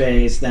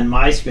MySpace. Then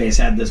MySpace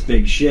had this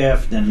big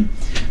shift.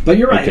 But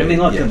you're right. Okay, I mean,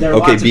 look, there are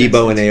lots of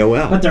Bebo and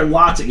AOL. But there are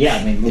lots of... Yeah,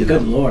 I mean, well,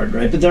 good Lord,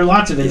 right? But there are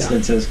lots of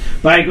instances. Yeah.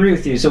 But I agree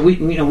with you. So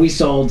we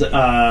sold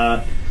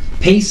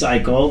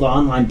PayCycle, the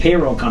online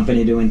payroll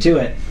company, to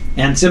Intuit.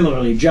 And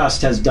similarly,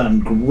 Just has done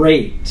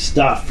great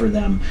stuff for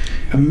them.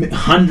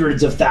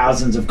 Hundreds of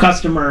thousands of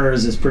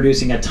customers, is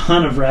producing a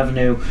ton of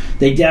revenue.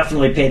 They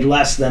definitely paid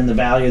less than the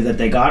value that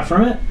they got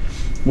from it,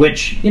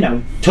 which,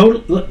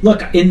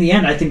 look, in the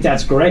end, I think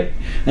that's great.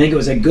 I think it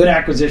was a good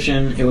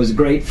acquisition. It was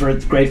great for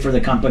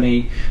the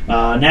company.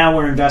 Now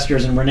we're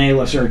investors in René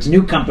Lassert's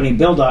new company,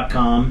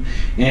 Bill.com,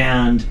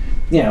 and,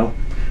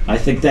 I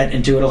think that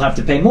Intuit will have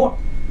to pay more.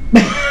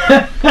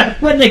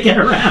 When they get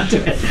around to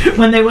it,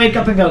 when they wake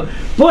up and go,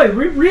 boy,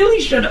 we really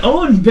should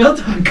own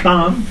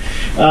Bill.com,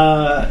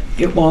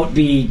 it won't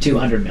be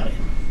 $200 million.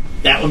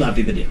 That will not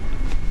be the deal.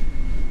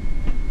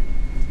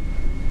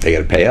 They got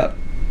to pay up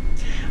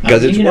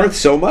because it's worth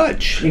so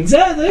much.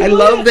 Exactly. I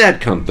love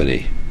that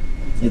company.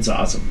 It's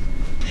awesome.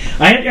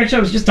 I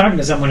was just talking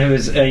to someone who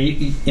is,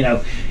 if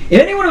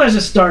anyone who has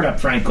a startup,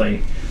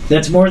 frankly,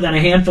 That's more than a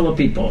handful of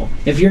people.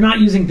 If you're not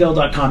using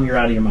Bill.com, you're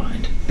out of your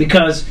mind.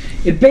 Because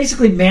it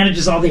basically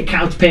manages all the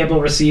accounts payable,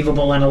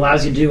 receivable, and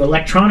allows you to do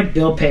electronic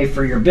bill pay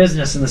for your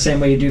business in the same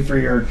way you do for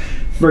your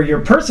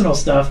personal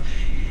stuff.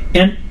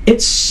 And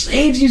it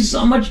saves you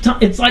so much time.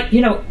 It's like,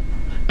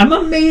 I'm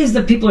amazed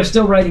that people are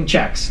still writing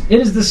checks. It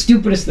is the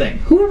stupidest thing.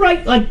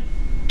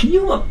 Can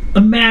you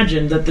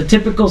imagine that the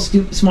typical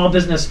small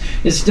business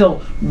is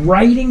still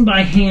writing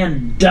by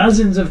hand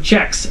dozens of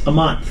checks a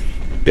month?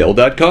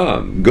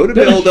 Bill.com. Go to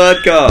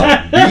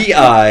Bill.com.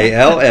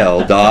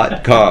 BILL.com.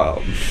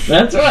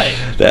 That's right.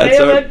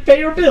 Pay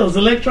your bills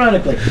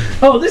electronically.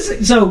 Oh,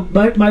 so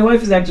my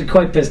wife is actually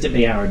quite pissed at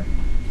me, Howard.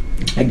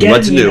 I get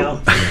What's an email.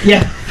 new?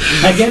 Yeah,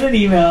 I get an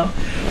email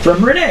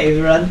from Renee,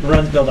 who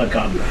runs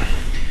Bill.com.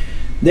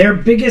 Their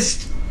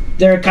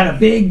kind of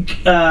big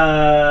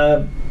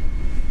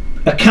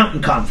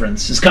accountant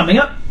conference is coming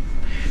up.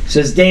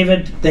 Says,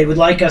 David, they would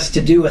like us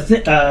to do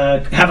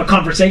have a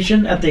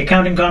conversation at the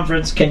accounting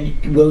conference.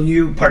 Will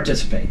you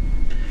participate?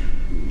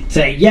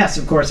 Say, yes,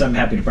 of course, I'm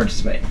happy to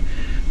participate.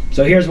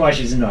 So here's why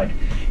she's annoyed.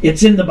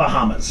 It's in the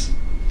Bahamas.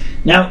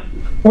 Now,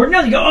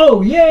 ordinarily you go,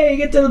 oh, yay, you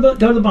get to go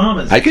to the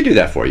Bahamas. I could do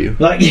that for you.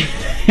 Like,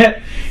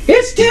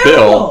 it's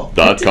terrible.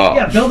 Bill.com.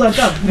 Yeah,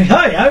 Bill.com.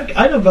 Hi,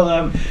 I know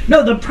Bill.com.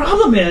 No, the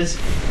problem is,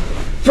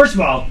 first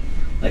of all,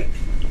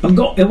 I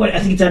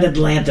think it's at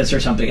Atlantis or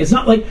something. It's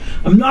not like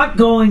I'm not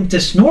going to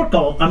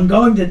snorkel. I'm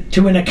going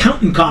to an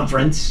accountant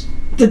conference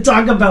to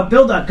talk about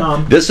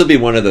Bill.com. This will be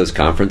one of those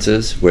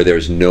conferences where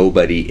there's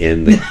nobody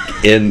in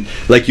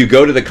like you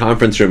go to the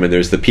conference room and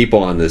there's the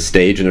people on the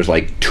stage and there's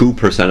like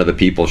 2% of the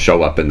people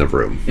show up in the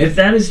room. If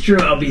that is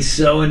true, I'll be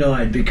so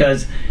annoyed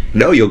because...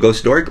 No, you'll go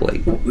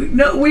snorkeling.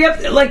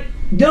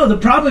 No, the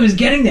problem is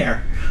getting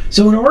there.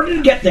 So in order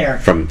to get there...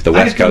 From the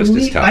West Coast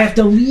is tough. I have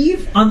to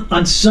leave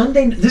on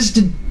Sunday... This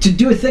is to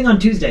do a thing on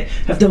Tuesday. I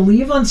have to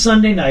leave on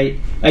Sunday night.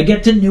 I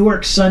get to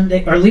Newark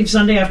leave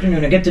Sunday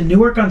afternoon. I get to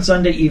Newark on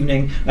Sunday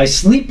evening. I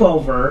sleep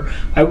over.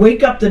 I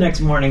wake up the next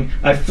morning.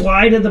 I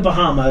fly to the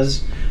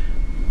Bahamas.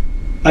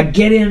 I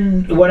get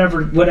in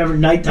whatever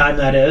nighttime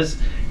that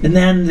is. And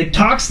then the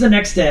talk's the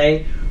next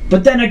day.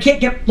 But then I can't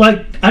get,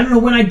 I don't know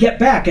when I get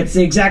back. It's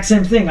the exact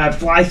same thing. I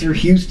fly through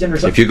Houston or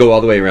something. If you go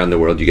all the way around the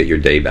world, you get your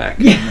day back.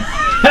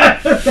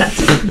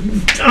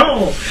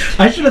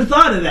 I should have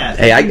thought of that.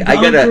 Hey,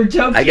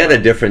 I got a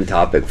different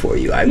topic for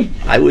you.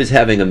 I was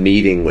having a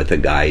meeting with a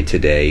guy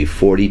today,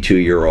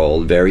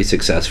 42-year-old, very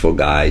successful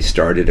guy,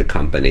 started a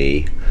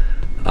company,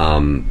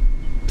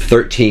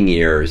 13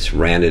 years,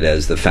 ran it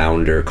as the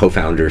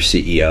co-founder,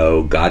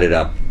 CEO, got it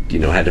up,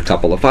 had a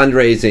couple of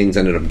fundraisings,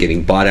 ended up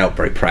getting bought out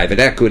by private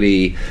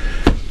equity,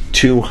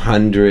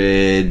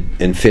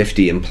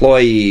 250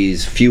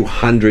 employees, few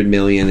 $100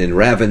 million in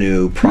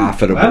revenue,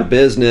 profitable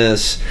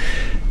business.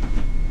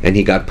 And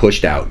he got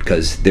pushed out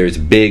because there's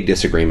big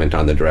disagreement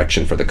on the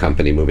direction for the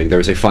company moving.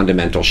 There's a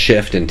fundamental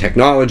shift in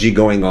technology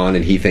going on,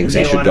 and he thinks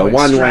they should go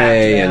one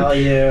way.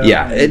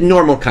 A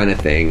normal kind of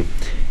thing.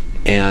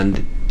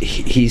 And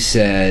he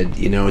said,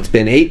 it's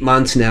been 8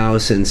 months now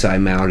since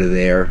I'm out of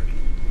there.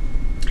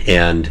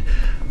 And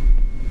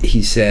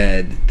he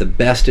said the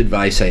best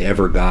advice I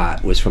ever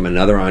got was from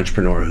another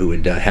entrepreneur who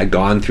had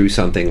gone through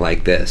something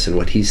like this. And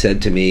what he said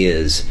to me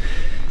is,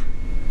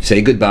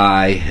 say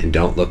goodbye and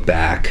don't look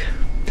back.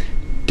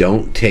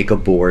 Don't take a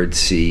board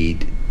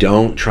seat.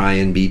 Don't try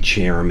and be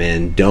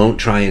chairman. Don't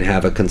try and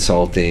have a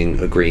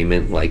consulting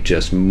agreement.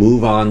 Just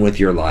move on with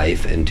your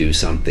life and do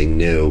something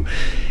new.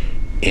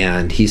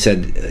 And he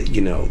said,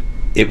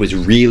 it was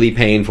really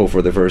painful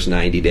for the first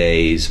 90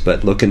 days,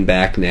 but looking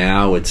back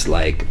now, it's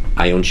like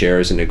I own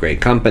shares in a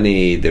great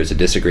company. There's a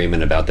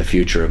disagreement about the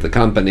future of the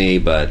company,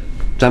 but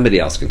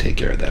somebody else can take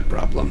care of that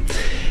problem.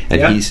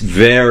 And he's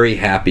very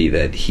happy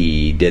that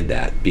he did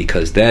that,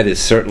 because that is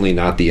certainly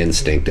not the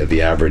instinct of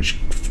the average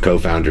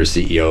co-founder,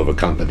 CEO of a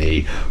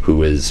company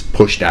who is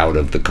pushed out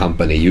of the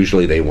company.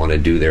 Usually they want to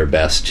do their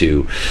best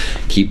to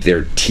keep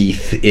their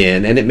teeth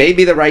in, and it may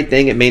be the right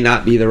thing, it may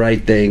not be the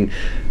right thing.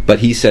 But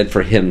he said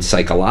for him,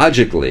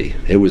 psychologically,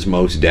 it was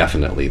most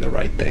definitely the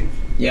right thing.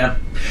 Yeah.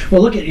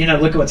 Well, look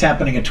at what's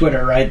happening at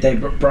Twitter, right? They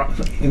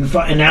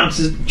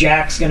announced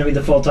Jack's going to be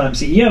the full-time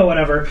CEO,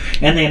 whatever,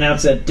 and they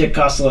announced that Dick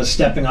Costolo is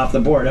stepping off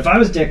the board. If I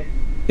was Dick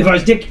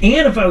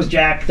and if I was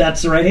Jack,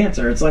 that's the right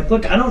answer. It's like,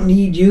 look, I don't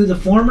need you, the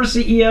former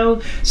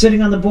CEO,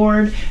 sitting on the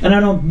board, and I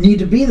don't need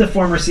to be the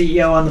former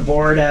CEO on the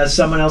board as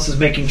someone else is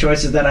making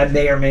choices that I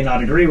may or may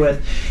not agree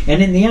with.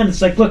 And in the end,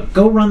 it's like, look,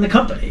 go run the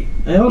company.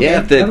 Okay,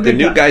 if the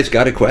new guy's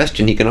got a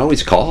question, he can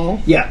always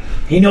call. Yeah,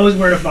 he knows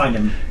where to find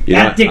him.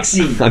 At Dick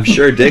C. I'm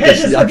sure Dick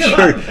is.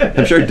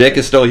 I'm sure Dick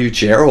is still a huge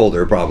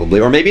shareholder,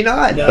 probably, or maybe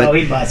not. No, but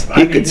he must.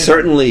 He could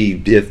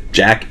certainly, if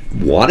Jack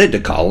wanted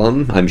to call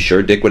him, I'm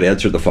sure Dick would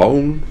answer the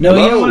phone.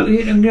 No,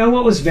 you know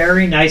what was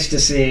very nice to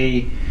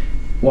see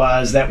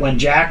was that when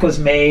Jack was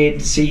made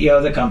CEO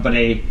of the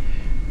company,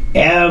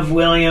 Ev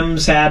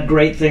Williams had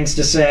great things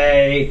to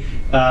say.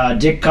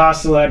 Dick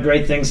Costolo had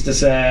great things to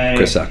say.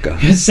 Chris Sacca.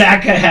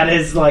 Sacca had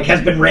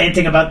has been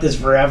ranting about this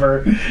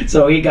forever,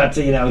 so he got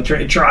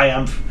to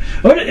triumph.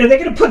 Are they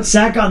going to put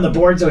Sacca on the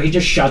board so he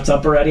just shuts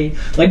up already?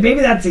 Maybe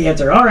that's the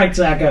answer. All right,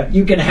 Sacca,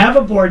 you can have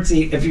a board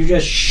seat if you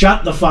just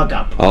shut the fuck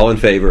up. All in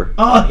favor?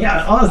 Oh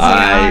yeah, all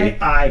say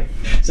aye.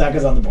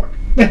 Sacca's on the board.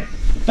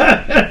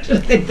 I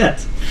just think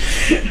that's.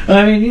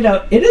 I mean,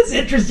 it is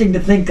interesting to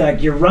think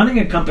you're running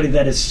a company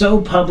that is so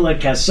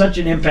public, has such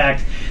an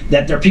impact,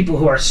 that there are people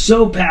who are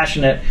so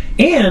passionate,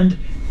 and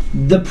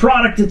the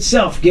product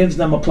itself gives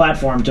them a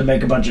platform to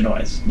make a bunch of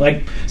noise.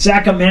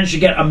 Sacca managed to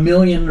get 1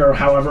 million or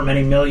however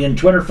many million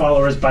Twitter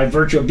followers by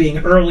virtue of being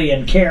early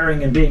and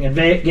caring and being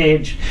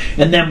engaged,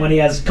 and then when he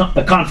has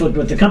a conflict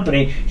with the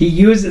company, he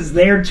uses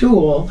their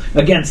tool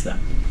against them.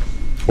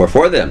 Or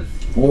for them.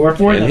 Or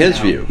for them. In his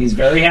view. He's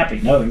very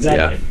happy. No,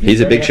 exactly. Yeah. He's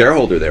a big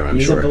shareholder there, I'm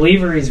sure. He's a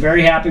believer. He's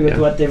very happy with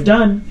what they've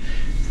done.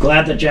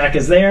 Glad that Jack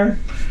is there.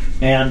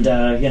 And,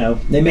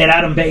 they made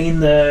Adam Bain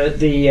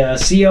the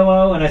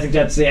COO, and I think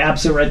that's the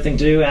absolute right thing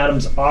to do.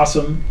 Adam's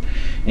awesome.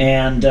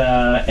 And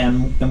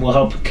will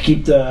help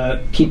keep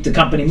the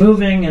company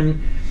moving.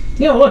 And,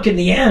 look, in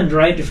the end,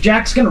 right, if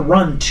Jack's going to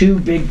run 2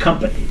 big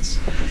companies,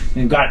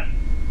 you've got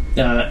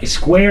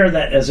Square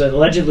that is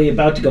allegedly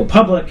about to go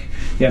public,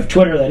 you have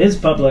Twitter that is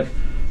public.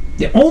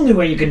 The only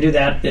way you can do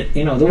that,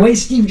 the way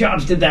Steve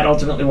Jobs did that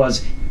ultimately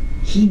was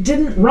he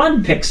didn't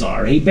run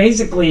Pixar. He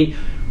basically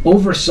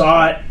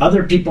oversaw it.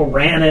 Other people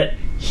ran it.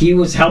 He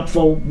was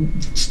helpful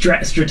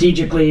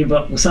strategically,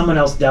 but someone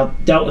else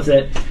dealt with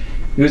it.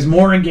 He was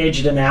more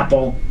engaged in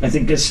Apple. I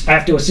think I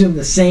have to assume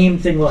the same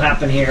thing will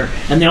happen here.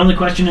 And the only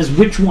question is,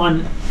 which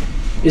one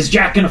is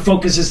Jack going to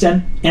focus his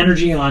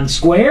energy on?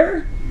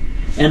 Square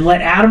and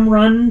let Adam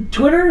run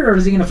Twitter, or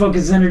is he going to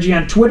focus his energy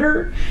on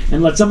Twitter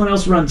and let someone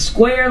else run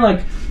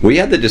Square? We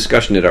had the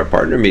discussion at our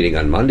partner meeting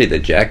on Monday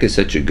that Jack is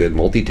such a good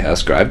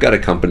multitasker. I've got a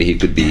company he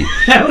could be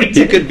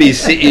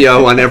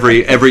CEO on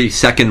every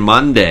second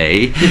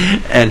Monday,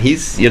 and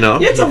he's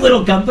it's a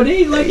little company.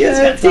 He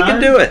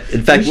can do it.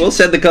 In fact, we'll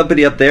send the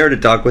company up there to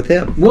talk with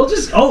him. We'll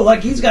just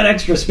he's got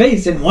extra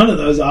space in one of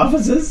those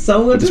offices,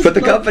 so we'll just put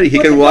the company. He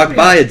can walk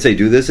by and say,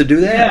 "Do this and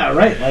do that." Yeah,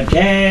 right.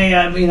 Hey,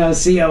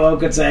 COO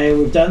could say,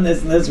 "We've done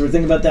this and this. We're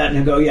thinking about that," and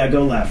he'll go, "Yeah,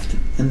 go left,"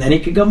 and then he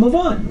could go move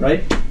on.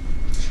 Right.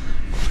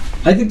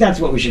 I think that's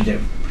what we should do.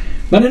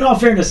 But in all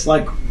fairness,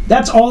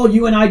 that's all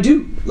you and I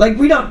do.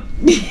 We don't,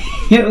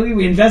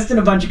 we invest in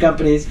a bunch of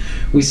companies,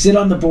 we sit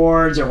on the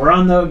boards, or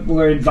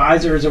we're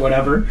advisors or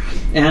whatever,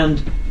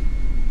 and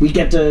we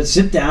get to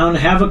sit down,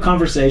 have a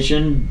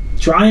conversation,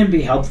 try and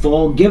be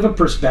helpful, give a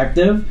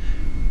perspective,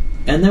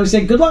 and then we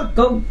say, good luck,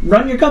 go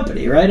run your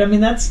company, right? I mean,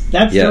 that's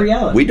the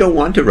reality. We don't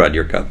want to run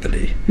your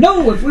company.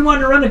 No, if we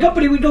wanted to run a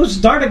company, we'd go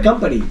start a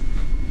company.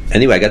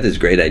 Anyway, I got this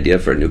great idea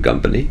for a new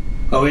company.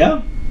 Oh,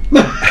 yeah?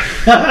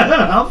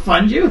 I'll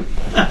fund you.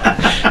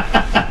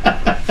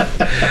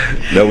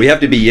 No, we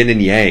have to be yin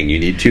and yang. You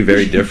need 2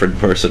 very different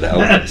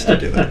personalities to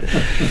do it.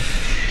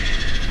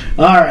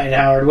 All right,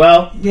 Howard.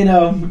 Well,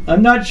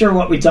 I'm not sure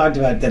what we talked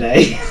about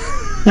today.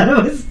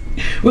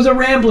 It was a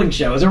rambling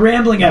show. It was a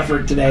rambling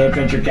effort today at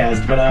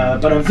VentureCast,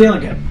 but I'm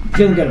feeling good.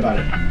 Feeling good about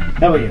it.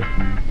 How about you?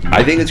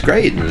 I think it's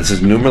great. This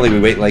is normally we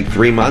wait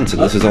 3 months,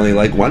 and this is only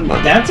 1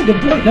 month. That's a good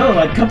point. No,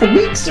 a couple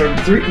weeks or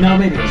 3. No,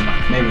 maybe it was a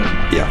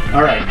month. Yeah.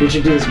 All right, we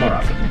should do this more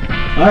often.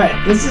 All right,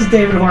 this is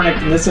David Hornick,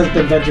 and this has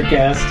been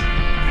VentureCast.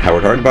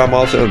 Howard Hartenbaum,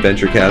 also of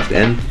VentureCast,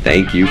 and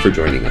thank you for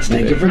joining us today.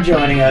 Thank you for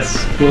joining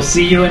us. We'll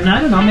see you in,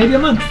 I don't know, maybe a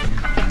month.